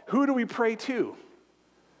all, who do we pray to?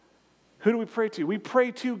 Who do we pray to? We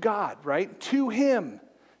pray to God, right? To him.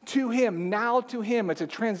 To him. Now to him. It's a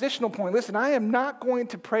transitional point. Listen, I am not going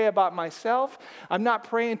to pray about myself. I'm not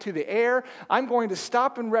praying to the air. I'm going to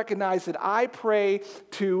stop and recognize that I pray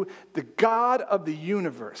to the God of the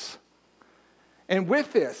universe. And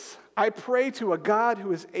with this, I pray to a God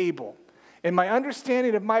who is able. In my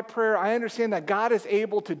understanding of my prayer, I understand that God is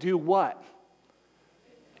able to do what?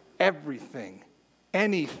 Everything.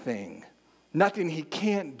 Anything. Nothing he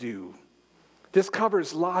can't do. This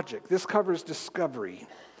covers logic. This covers discovery.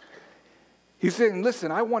 He's saying,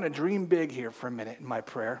 listen, I want to dream big here for a minute in my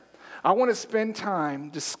prayer. I want to spend time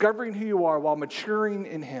discovering who you are while maturing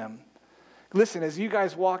in him. Listen, as you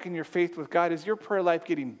guys walk in your faith with God, is your prayer life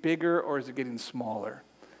getting bigger or is it getting smaller?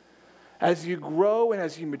 As you grow and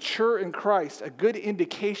as you mature in Christ, a good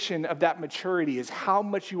indication of that maturity is how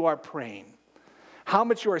much you are praying, how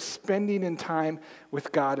much you are spending in time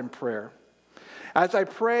with God in prayer. As I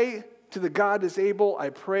pray to the God is able, I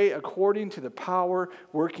pray according to the power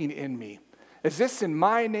working in me. Is this in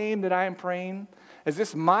my name that I am praying? Is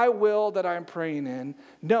this my will that I'm praying in?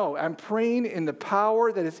 No, I'm praying in the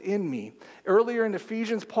power that is in me. Earlier in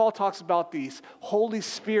Ephesians, Paul talks about the Holy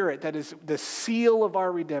Spirit that is the seal of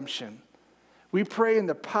our redemption. We pray in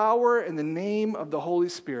the power and the name of the Holy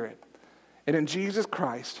Spirit and in Jesus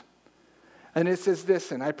Christ. And it says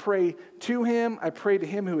this, and I pray to him, I pray to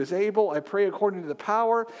him who is able, I pray according to the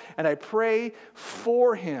power, and I pray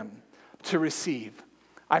for him to receive.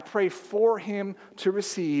 I pray for him to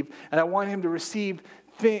receive, and I want him to receive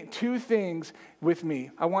two things with me.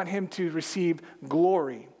 I want him to receive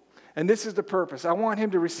glory. And this is the purpose. I want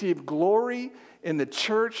him to receive glory in the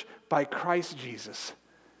church by Christ Jesus.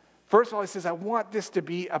 First of all, he says, I want this to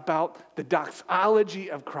be about the doxology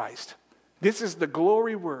of Christ. This is the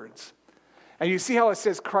glory words. And you see how it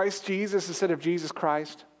says Christ Jesus instead of Jesus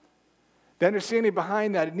Christ? The understanding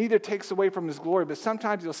behind that, it neither takes away from his glory, but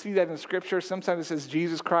sometimes you'll see that in Scripture. Sometimes it says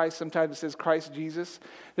Jesus Christ, sometimes it says Christ Jesus.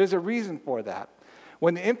 There's a reason for that.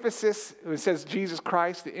 When it says Jesus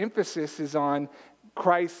Christ, the emphasis is on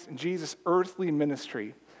Christ and Jesus' earthly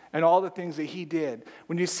ministry and all the things that he did.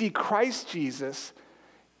 When you see Christ Jesus,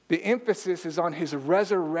 the emphasis is on his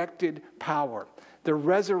resurrected power, the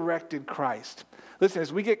resurrected Christ. Listen,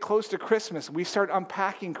 as we get close to Christmas, we start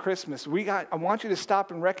unpacking Christmas. I want you to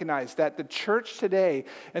stop and recognize that the church today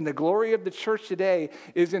and the glory of the church today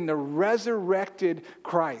is in the resurrected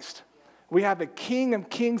Christ. We have the King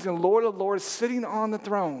of Kings and Lord of Lords sitting on the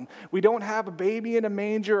throne. We don't have a baby in a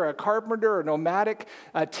manger, or a carpenter, or a nomadic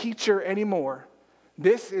teacher anymore.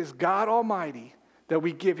 This is God Almighty, that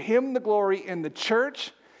we give him the glory in the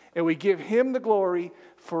church, and we give him the glory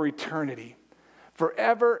for eternity.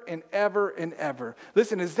 Forever and ever and ever.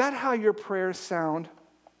 Listen, is that how your prayers sound?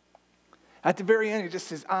 At the very end, it just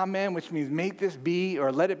says, Amen, which means make this be,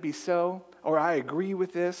 or let it be so, or I agree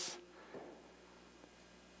with this.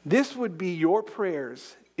 This would be your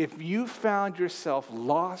prayers if you found yourself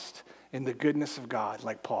lost in the goodness of God,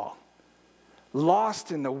 like Paul.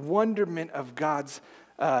 Lost in the wonderment of God's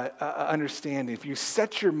understanding. If you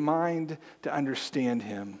set your mind to understand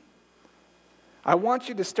him. I want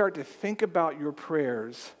you to start to think about your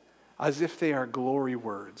prayers as if they are glory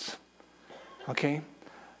words, okay?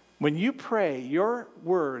 When you pray, your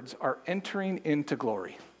words are entering into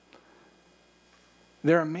glory.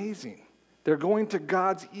 They're amazing. They're going to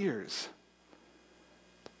God's ears.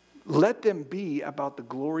 Let them be about the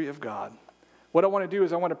glory of God. What I want to do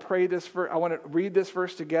is I want to read this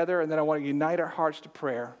verse together, and then I want to unite our hearts to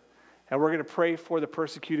prayer. And we're going to pray for the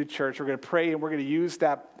persecuted church. We're going to pray, and we're going to use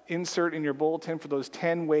that insert in your bulletin for those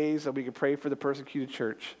 10 ways that we could pray for the persecuted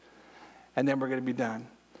church. And then we're going to be done.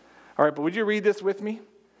 All right, but would you read this with me?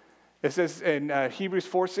 It says in Hebrews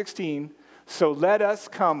 4:16, "So let us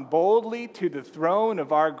come boldly to the throne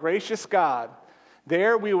of our gracious God.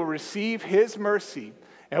 There we will receive his mercy,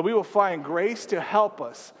 and we will find grace to help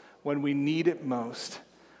us when we need it most."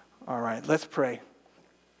 All right, let's pray.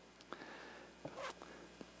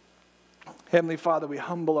 Heavenly Father, we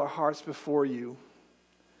humble our hearts before you.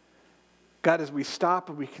 God, as we stop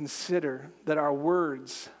and we consider that our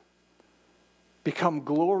words become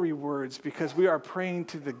glory words because we are praying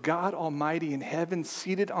to the God Almighty in heaven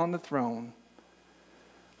seated on the throne.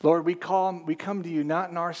 Lord, we come to you not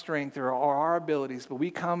in our strength or our abilities, but we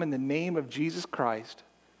come in the name of Jesus Christ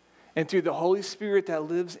and through the Holy Spirit that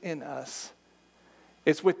lives in us.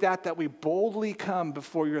 It's with that we boldly come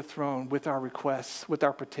before your throne with our requests, with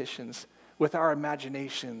our petitions, with our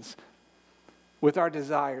imaginations, with our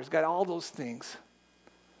desires. God, all those things.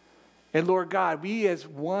 And Lord God, we as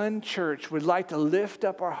one church would like to lift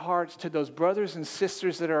up our hearts to those brothers and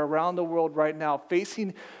sisters that are around the world right now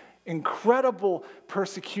facing incredible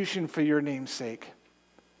persecution for your name's sake.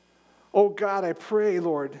 Oh God, I pray,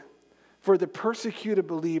 Lord, for the persecuted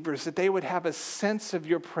believers that they would have a sense of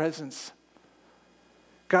your presence.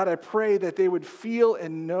 God, I pray that they would feel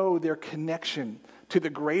and know their connection to the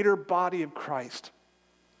greater body of Christ.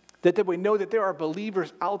 That they would know that there are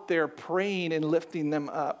believers out there praying and lifting them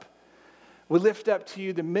up. We lift up to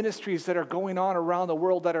you the ministries that are going on around the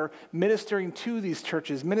world that are ministering to these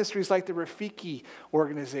churches, ministries like the Rafiki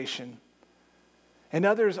organization, and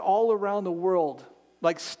others all around the world,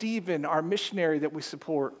 like Stephen, our missionary that we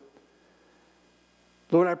support.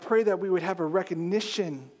 Lord, I pray that we would have a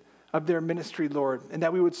recognition of their ministry, Lord, and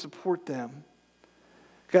that we would support them.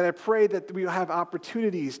 God, I pray that we will have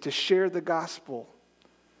opportunities to share the gospel.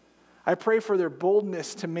 I pray for their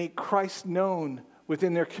boldness to make Christ known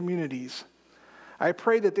within their communities. I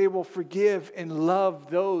pray that they will forgive and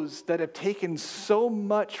love those that have taken so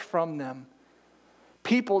much from them.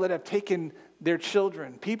 People that have taken their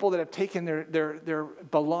children, people that have taken their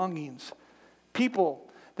belongings, people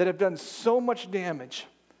that have done so much damage.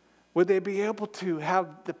 Would they be able to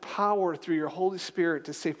have the power through your Holy Spirit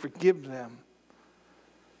to say, forgive them?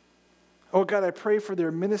 Oh God, I pray for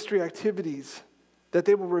their ministry activities, that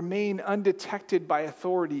they will remain undetected by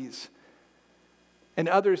authorities and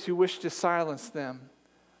others who wish to silence them.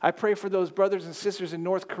 I pray for those brothers and sisters in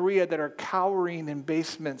North Korea that are cowering in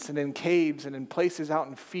basements and in caves and in places out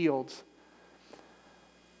in fields,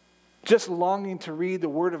 just longing to read the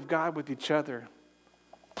Word of God with each other.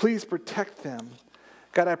 Please protect them.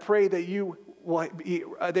 God, I pray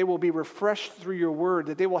that they will be refreshed through your Word,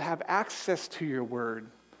 that they will have access to your Word,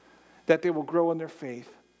 that they will grow in their faith.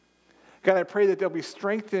 God, I pray that they'll be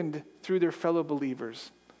strengthened through their fellow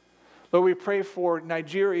believers. Lord, we pray for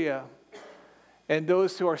Nigeria and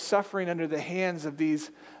those who are suffering under the hands of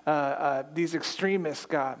these extremists,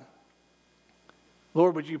 God.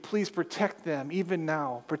 Lord, would you please protect them even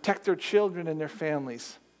now. Protect their children and their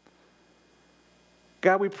families.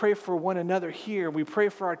 God, we pray for one another here. We pray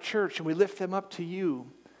for our church and we lift them up to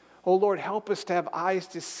you. Oh Lord, help us to have eyes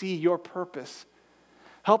to see your purpose.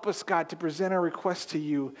 Help us, God, to present our requests to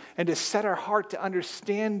you and to set our heart to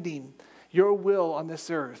understanding your will on this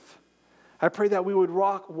earth. I pray that we would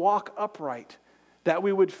walk upright, that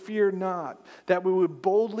we would fear not, that we would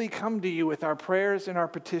boldly come to you with our prayers and our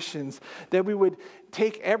petitions, that we would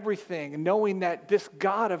take everything, knowing that this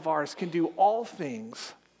God of ours can do all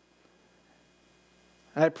things.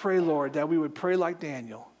 And I pray, Lord, that we would pray like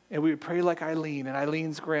Daniel, and we would pray like Eileen and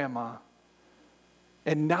Eileen's grandma,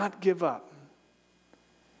 and not give up.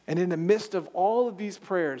 And in the midst of all of these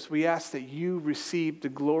prayers, we ask that you receive the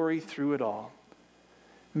glory through it all.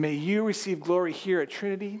 May you receive glory here at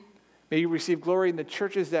Trinity. May you receive glory in the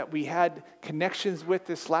churches that we had connections with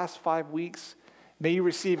this last 5 weeks. May you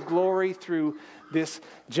receive glory through this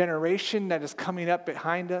generation that is coming up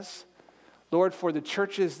behind us. Lord, for the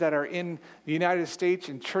churches that are in the United States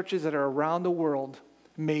and churches that are around the world,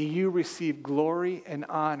 may you receive glory and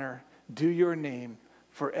honor due your name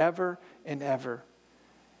forever and ever.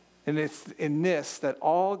 And it's in this that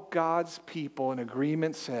all God's people in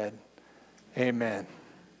agreement said, amen.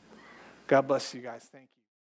 God bless you guys. Thank you.